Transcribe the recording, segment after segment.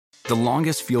The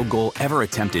longest field goal ever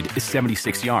attempted is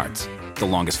 76 yards. The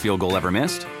longest field goal ever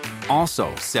missed?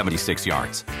 Also 76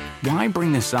 yards. Why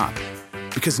bring this up?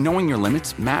 Because knowing your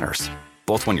limits matters,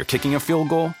 both when you're kicking a field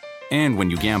goal and when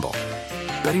you gamble.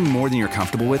 Betting more than you're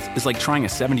comfortable with is like trying a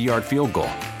 70-yard field goal.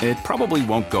 It probably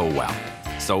won't go well.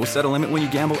 So set a limit when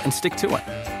you gamble and stick to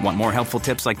it. Want more helpful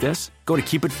tips like this? Go to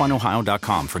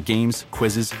keepitfunohio.com for games,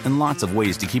 quizzes, and lots of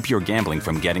ways to keep your gambling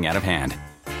from getting out of hand.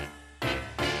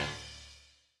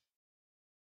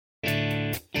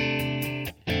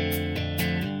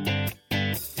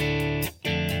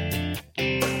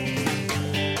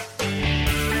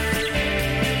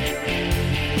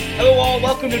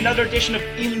 Welcome to another edition of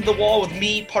In the Wall with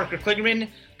me, Parker Kligerman,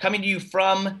 coming to you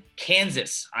from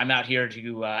Kansas. I'm out here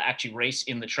to actually race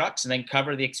in the trucks and then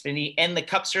cover the Xfinity and the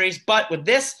Cup Series. But with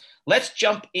this, let's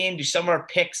jump into some of our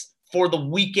picks for the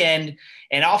weekend.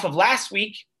 And off of last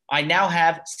week, I now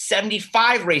have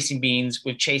 75 Racing Beans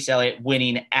with Chase Elliott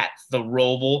winning at the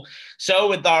Roval. So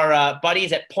with our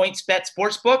buddies at PointsBet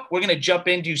Sportsbook, we're going to jump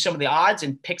into some of the odds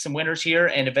and pick some winners here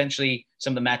and eventually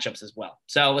some of the matchups as well.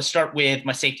 So let's start with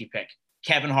my safety pick.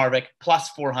 Kevin Harvick, plus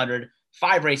 400,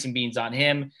 5 Racing Beans on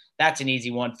him. That's an easy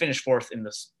one. Finished fourth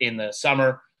in the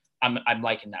summer. I'm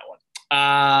liking that one.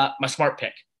 My smart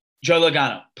pick, Joe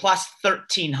Logano, plus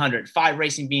 1,300, 5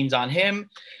 Racing Beans on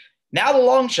him. Now the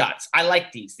long shots. I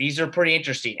like these. These are pretty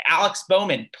interesting. Alex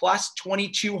Bowman, plus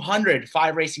 2,200,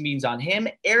 5 Racing Beans on him.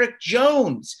 Eric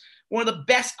Jones, one of the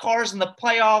best cars in the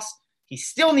playoffs. He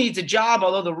still needs a job,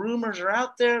 although the rumors are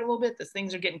out there a little bit that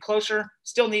things are getting closer.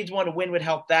 Still needs one. A win would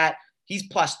help that. He's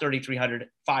plus 3,300,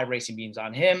 5 Racing Beans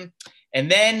on him.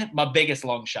 And then my biggest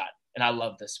long shot, and I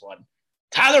love this one,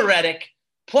 Tyler Reddick,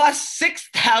 plus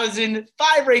 6,000,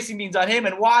 5 Racing Beans on him.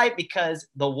 And why? Because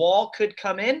the wall could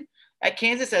come in at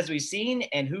Kansas, as we've seen,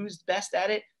 and who's best at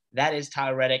it? That is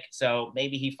Tyler Reddick. So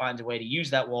maybe he finds a way to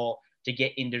use that wall to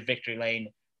get into victory lane,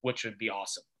 which would be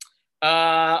awesome.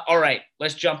 All right,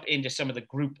 let's jump into some of the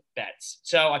group bets.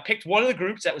 So I picked one of the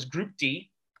groups that was Group D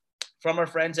from our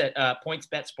friends at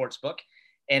PointsBet Sportsbook,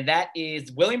 and that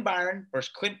is William Byron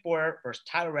versus Clint Bowyer versus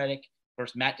Tyler Reddick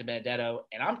versus Matt DiBenedetto,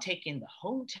 and I'm taking the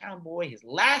hometown boy, his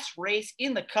last race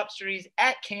in the Cup Series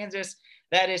at Kansas.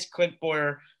 That is Clint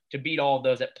Bowyer to beat all of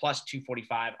those at plus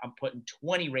 245. I'm putting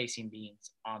 20 Racing Beans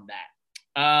on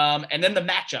that. And then the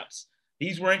matchups.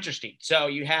 These were interesting. So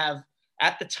you have,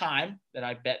 at the time that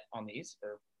I bet on these,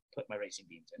 or put my Racing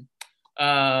Beans in,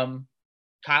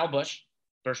 Kyle Busch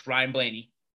versus Ryan Blaney.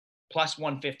 Plus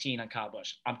 115 on Kyle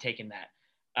Busch. I'm taking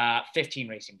that. 15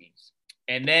 Racing Beans.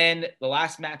 And then the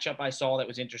last matchup I saw that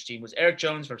was interesting was Eric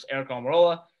Jones versus Eric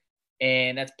Almirola.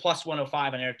 And that's plus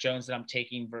 105 on Eric Jones that I'm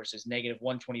taking versus negative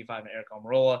 125 on Eric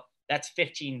Almirola. That's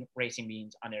 15 Racing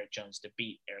Beans on Eric Jones to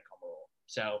beat Eric Almirola.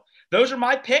 So those are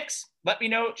my picks. Let me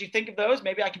know what you think of those.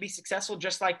 Maybe I can be successful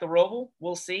just like the Roval.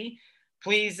 We'll see.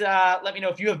 Please let me know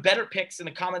if you have better picks in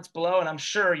the comments below, and I'm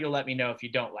sure you'll let me know if you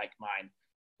don't like mine.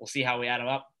 We'll see how we add them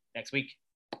up next week.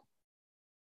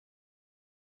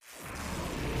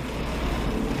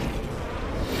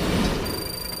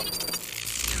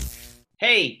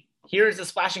 Hey, here's the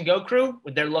Splash and Go crew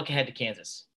with their look ahead to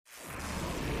Kansas.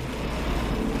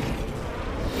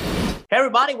 Hey,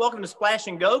 everybody. Welcome to Splash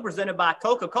and Go, presented by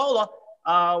Coca-Cola.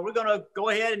 We're going to go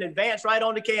ahead and advance right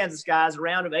on to Kansas, guys. A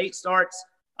round of 8 starts.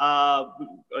 An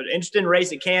interesting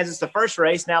race at Kansas, the first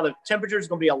race. Now the temperature is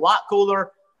going to be a lot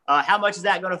cooler. How much is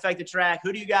that going to affect the track?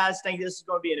 Who do you guys think this is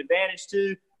going to be an advantage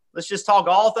to? Let's just talk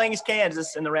all things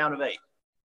Kansas in the round of 8.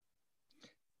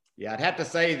 Yeah, I'd have to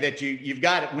say that you've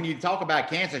got – when you talk about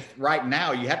Kansas right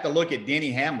now, you have to look at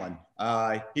Denny Hamlin.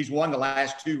 He's won the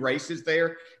last 2 races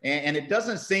there, and it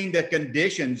doesn't seem that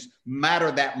conditions matter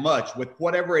that much with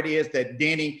whatever it is that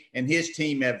Denny and his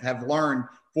team have learned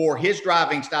for his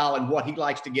driving style and what he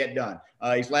likes to get done.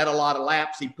 He's led a lot of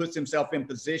laps. He puts himself in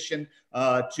position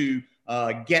to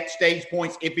get stage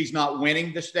points if he's not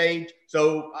winning the stage.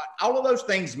 So all of those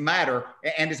things matter.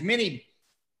 And as many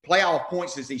playoff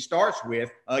points as he starts with,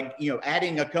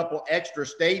 adding a couple extra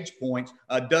stage points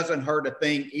doesn't hurt a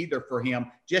thing either for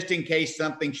him, just in case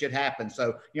something should happen.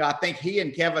 So, I think he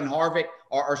and Kevin Harvick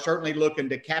are certainly looking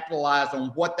to capitalize on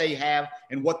what they have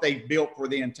and what they've built for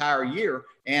the entire year.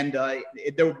 And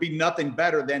there would be nothing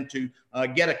better than to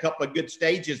get a couple of good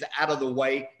stages out of the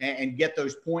way and get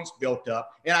those points built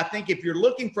up. And I think if you're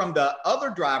looking from the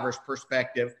other driver's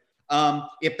perspective,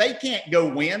 if they can't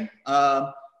go win,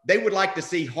 they would like to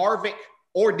see Harvick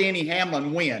or Denny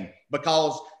Hamlin win,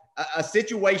 because a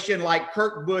situation like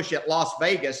Kurt Busch at Las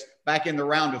Vegas back in the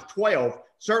round of 12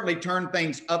 certainly turned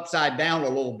things upside down a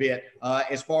little bit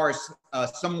as far as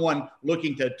someone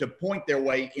looking to point their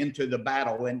way into the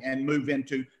battle and move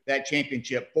into that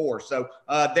championship 4. So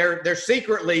they're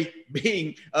secretly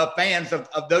being fans of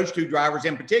those two drivers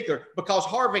in particular, because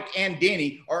Harvick and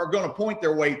Denny are going to point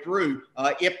their way through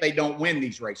if they don't win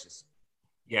these races.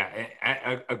 Yeah,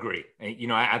 I agree.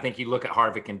 I think you look at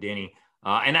Harvick and Denny,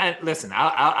 and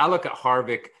I look at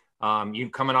Harvick, you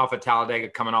coming off of Talladega,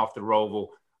 coming off the Roval,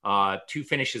 2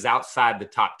 finishes outside the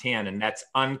top 10, and that's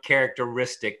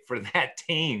uncharacteristic for that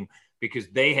team because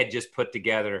they had just put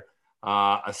together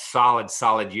a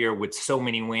solid year with so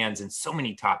many wins and so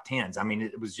many top 10s. I mean,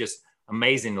 it was just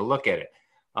amazing to look at it.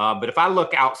 But if I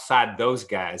look outside those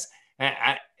guys,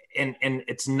 and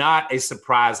it's not a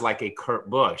surprise like a Kurt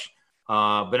Busch,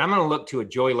 but I'm going to look to a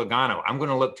Joey Logano. I'm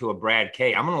going to look to a Brad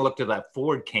Kay. I'm going to look to that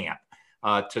Ford camp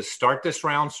to start this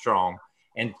round strong.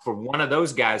 And for one of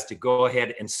those guys to go ahead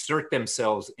and insert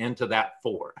themselves into that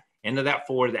four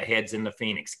that heads into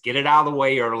Phoenix, get it out of the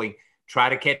way early, try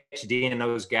to catch Dean and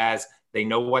those guys. They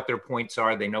know what their points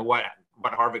are. They know what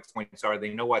Harvick's points are.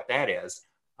 They know what that is.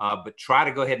 But try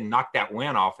to go ahead and knock that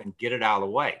win off and get it out of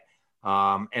the way.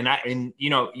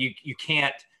 You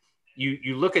can't,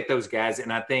 you look at those guys,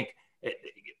 and I think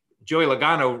Joey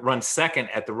Logano runs second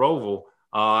at the Roval.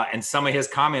 And some of his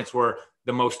comments were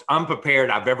the most unprepared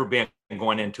I've ever been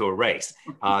going into a race.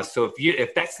 So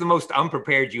if that's the most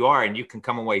unprepared you are and you can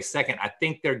come away second, I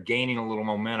think they're gaining a little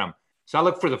momentum. So I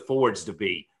look for the Fords to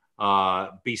be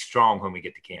strong when we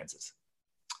get to Kansas.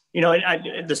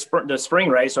 The spring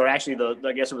race, or actually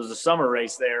I guess it was the summer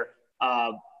race there,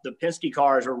 the Penske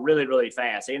cars are really, really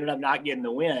fast. They ended up not getting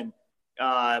the win,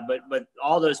 but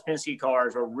all those Penske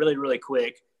cars are really, really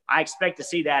quick. I expect to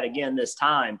see that again this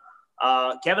time.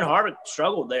 Kevin Harvick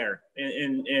struggled there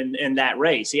in that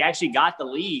race. He actually got the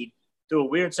lead through a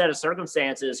weird set of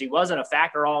circumstances. He wasn't a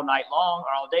factor all night long,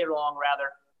 or all day long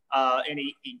rather, and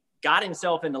he got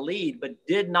himself in the lead, but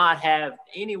did not have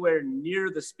anywhere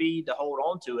near the speed to hold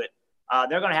on to it.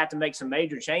 They're going to have to make some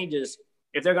major changes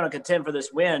if they're going to contend for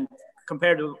this win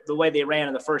compared to the way they ran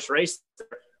in the first race.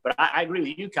 But I agree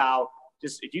with you, Kyle.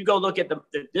 Just if you go look at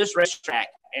this racetrack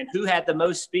and who had the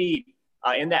most speed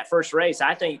in that first race,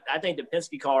 I think the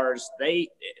Penske cars,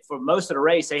 for most of the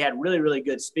race, they had really, really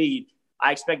good speed.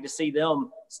 I expect to see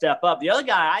them step up. The other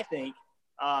guy, I think,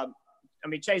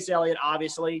 Chase Elliott,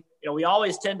 obviously, we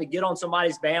always tend to get on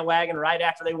somebody's bandwagon right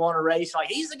after they won a race. Like,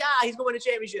 he's the guy, he's going to win a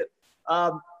championship.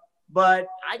 But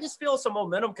I just feel some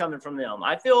momentum coming from them.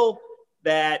 I feel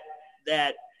that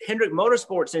Hendrick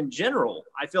Motorsports in general,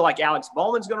 I feel like Alex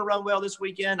Bowman's going to run well this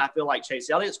weekend. I feel like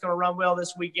Chase Elliott's going to run well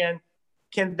this weekend.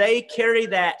 Can they carry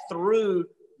that through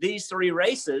these 3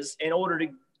 races in order to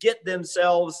get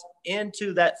themselves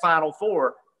into that Final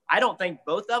Four? I don't think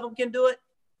both of them can do it,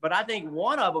 but I think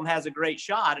one of them has a great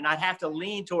shot, and I'd have to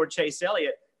lean toward Chase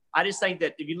Elliott. I just think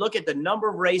that if you look at the number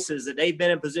of races that they've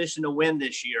been in position to win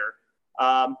this year,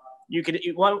 you could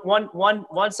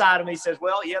one side of me says,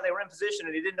 well, yeah, they were in position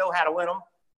and they didn't know how to win them.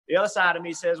 The other side of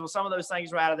me says, well, some of those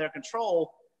things were out of their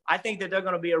control. I think that they're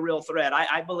going to be a real threat.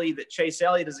 I believe that Chase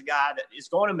Elliott is a guy that is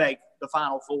going to make the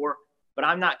Final Four, but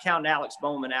I'm not counting Alex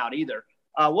Bowman out either.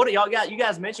 What do y'all got? You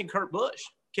guys mentioned Kurt Busch.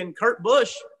 Can Kurt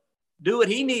Busch do what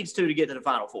he needs to get to the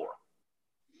Final Four?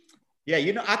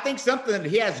 Yeah, I think something that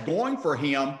he has going for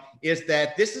him is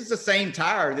that this is the same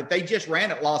tire that they just ran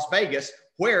at Las Vegas,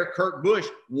 where Kurt Busch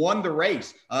won the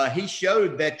race. He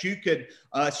showed that you could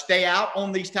stay out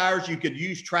on these tires. You could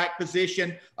use track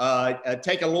position,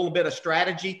 take a little bit of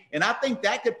strategy. And I think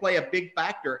that could play a big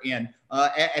factor in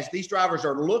as these drivers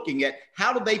are looking at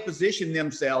how do they position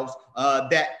themselves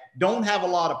that don't have a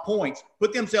lot of points,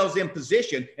 put themselves in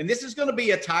position. And this is going to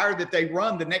be a tire that they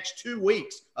run the next 2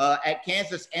 weeks at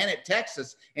Kansas and at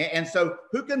Texas. And so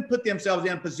who can put themselves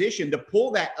in position to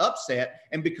pull that upset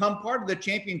and become part of the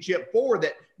championship 4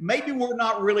 that maybe we're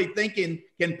not really thinking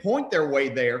can point their way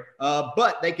there,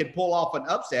 but they could pull off an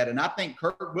upset. And I think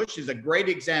Kurt Busch is a great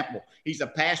example. He's a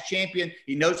past champion.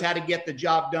 He knows how to get the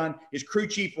job done. His crew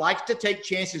chief likes to take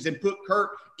chances and put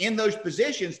Kurt in those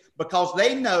positions because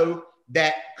they know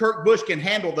that Kurt Busch can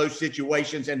handle those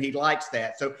situations, and he likes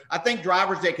that. So I think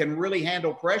drivers that can really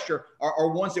handle pressure are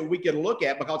ones that we can look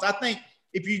at, because I think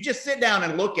if you just sit down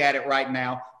and look at it right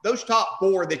now, those top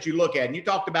 4 that you look at, and you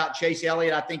talked about Chase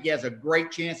Elliott, I think he has a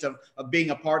great chance of being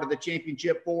a part of the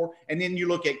championship 4. And then you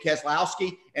look at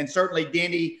Keselowski and certainly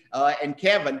Denny and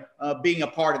Kevin being a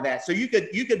part of that. So you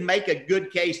could make a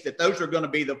good case that those are going to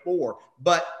be the 4.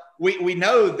 But we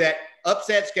know that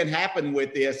upsets can happen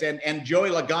with this. And Joey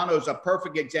Logano is a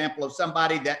perfect example of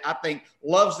somebody that I think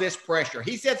loves this pressure.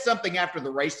 He said something after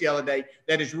the race the other day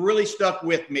that has really stuck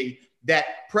with me,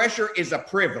 that pressure is a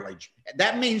privilege.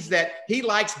 That means that he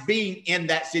likes being in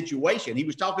that situation. He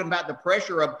was talking about the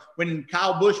pressure of when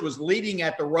Kyle Busch was leading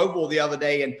at the Roval the other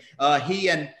day, and he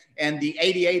and the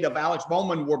 88 of Alex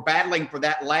Bowman were battling for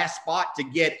that last spot to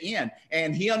get in.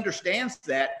 And he understands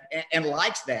that and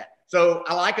likes that. So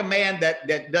I like a man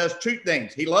that does two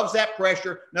things. He loves that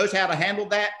pressure, knows how to handle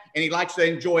that, and he likes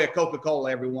to enjoy a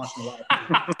Coca-Cola every once in a while.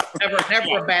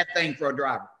 never a bad thing for a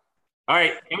driver. All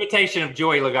right, imitation of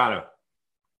Joey Logano.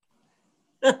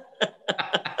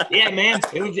 Yeah, man,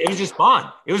 it was just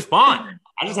fun. It was fun.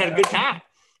 I just had a good time.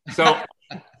 So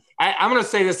I'm going to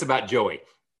say this about Joey.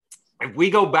 If we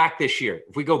go back this year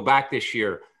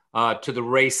to the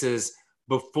races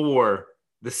before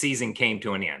the season came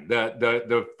to an end,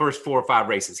 the first 4 or 5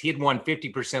 races, he had won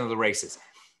 50% of the races.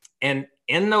 And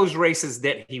in those races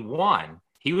that he won,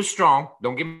 he was strong.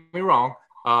 Don't get me wrong.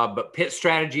 But pit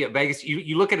strategy at Vegas,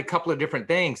 you look at a couple of different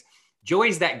things.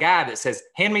 Joey's that guy that says,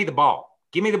 hand me the ball.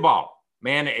 Give me the ball.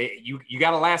 Man, you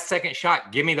got a last second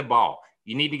shot. Give me the ball.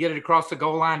 You need to get it across the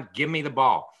goal line. Give me the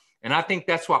ball. And I think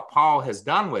that's what Paul has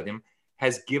done with him,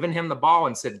 has given him the ball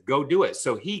and said, go do it.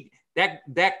 So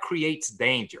that creates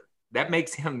danger. That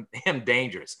makes him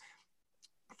dangerous.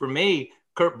 For me,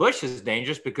 Kurt Busch is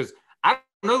dangerous because I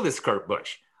don't know this Kurt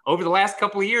Busch. Over the last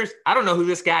couple of years, I don't know who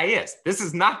this guy is. This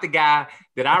is not the guy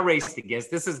that I raced against.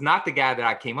 This is not the guy that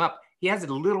I came up. He has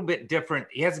a little bit different.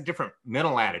 He has a different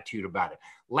mental attitude about it.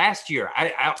 Last year,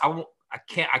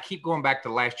 I keep going back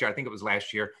to last year. I think it was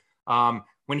last year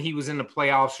when he was in the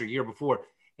playoffs or year before.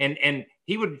 And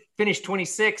he would finish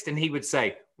 26th and he would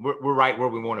say, we're right where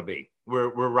we want to be. We're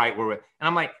right where we're. And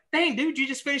I'm like, dang, dude, you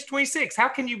just finished 26th. How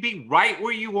can you be right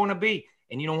where you want to be?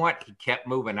 And you know what? He kept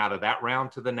moving out of that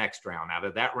round to the next round, out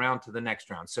of that round to the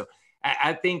next round. So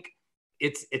I think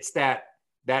it's that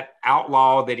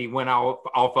outlaw that he went off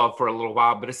of for a little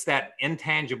while, but it's that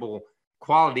intangible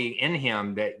quality in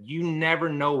him that you never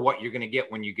know what you're going to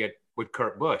get when you get with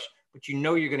Kurt Busch, but you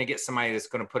know you're going to get somebody that's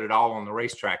going to put it all on the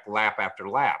racetrack lap after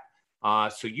lap.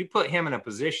 So you put him in a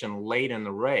position late in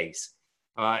the race,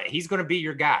 he's going to be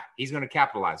your guy. He's going to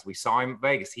capitalize. We saw him at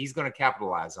Vegas. He's going to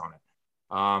capitalize on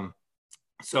it.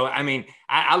 So, I mean,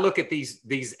 I look at these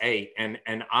 8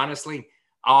 and honestly,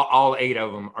 all 8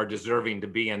 of them are deserving to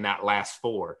be in that last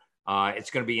 4. It's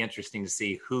going to be interesting to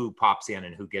see who pops in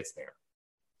and who gets there.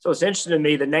 So it's interesting to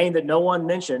me, the name that no one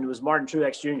mentioned was Martin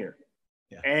Truex Jr.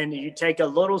 Yeah. And you take a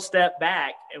little step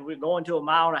back and we're going to a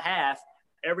mile and a half,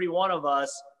 every one of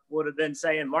us would have been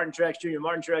saying Martin Truex Jr.,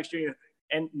 Martin Truex Jr.,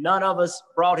 and none of us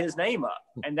brought his name up.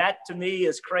 And that to me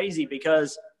is crazy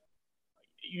because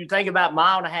you think about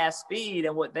mile and a half speed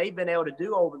and what they've been able to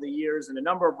do over the years and the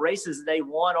number of races they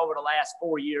won over the last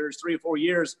 3 or 4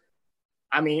 years.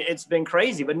 I mean, it's been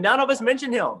crazy, but none of us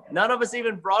mentioned him. None of us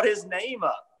even brought his name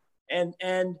up.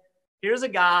 And here's a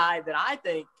guy that I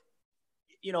think,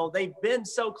 you know, they've been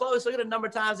so close. Look at the number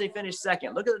of times they finished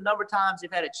second. Look at the number of times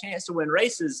they've had a chance to win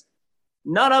races.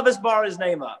 None of us brought his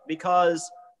name up because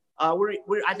I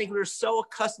think we're so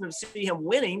accustomed to see him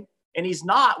winning, and he's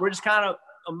not. We're just kind of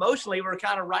emotionally, we're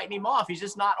kind of writing him off. He's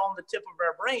just not on the tip of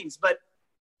our brains. But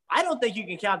I don't think you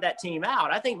can count that team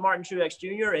out. I think Martin Truex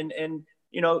Jr. and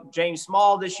you know, James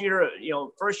Small this year, you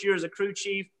know, first year as a crew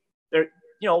chief, you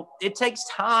know, it takes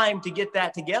time to get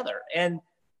that together. And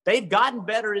they've gotten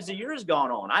better as the year has gone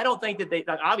on. I don't think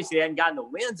that obviously they hadn't gotten the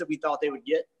wins that we thought they would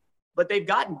get, but they've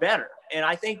gotten better. And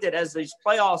I think that as these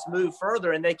playoffs move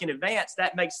further and they can advance,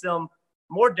 that makes them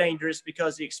more dangerous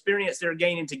because the experience they're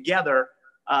gaining together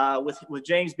with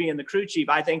James being the crew chief,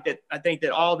 I think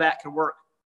that all that can work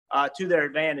to their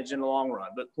advantage in the long run.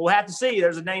 But we'll have to see.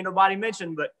 There's a name nobody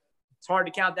mentioned, but it's hard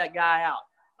to count that guy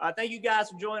out. Thank you guys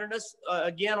for joining us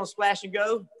again on Splash and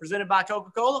Go, presented by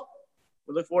Coca-Cola.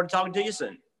 We look forward to talking to you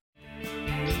soon.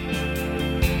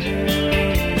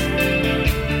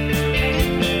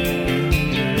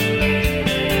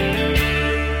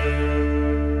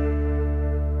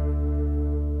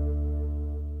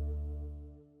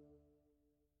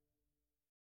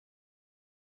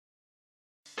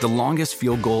 The longest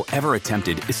field goal ever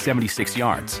attempted is 76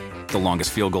 yards. The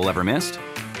longest field goal ever missed?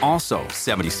 Also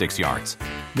 76 yards.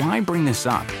 Why bring this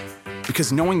up?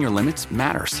 Because knowing your limits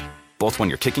matters, both when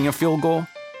you're kicking a field goal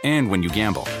and when you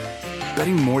gamble.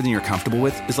 Betting more than you're comfortable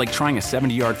with is like trying a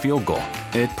 70-yard field goal.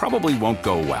 It probably won't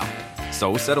go well.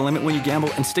 So set a limit when you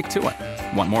gamble and stick to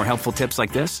it. Want more helpful tips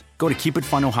like this? Go to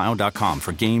keepitfunohio.com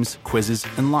for games, quizzes,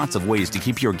 and lots of ways to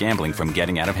keep your gambling from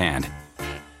getting out of hand.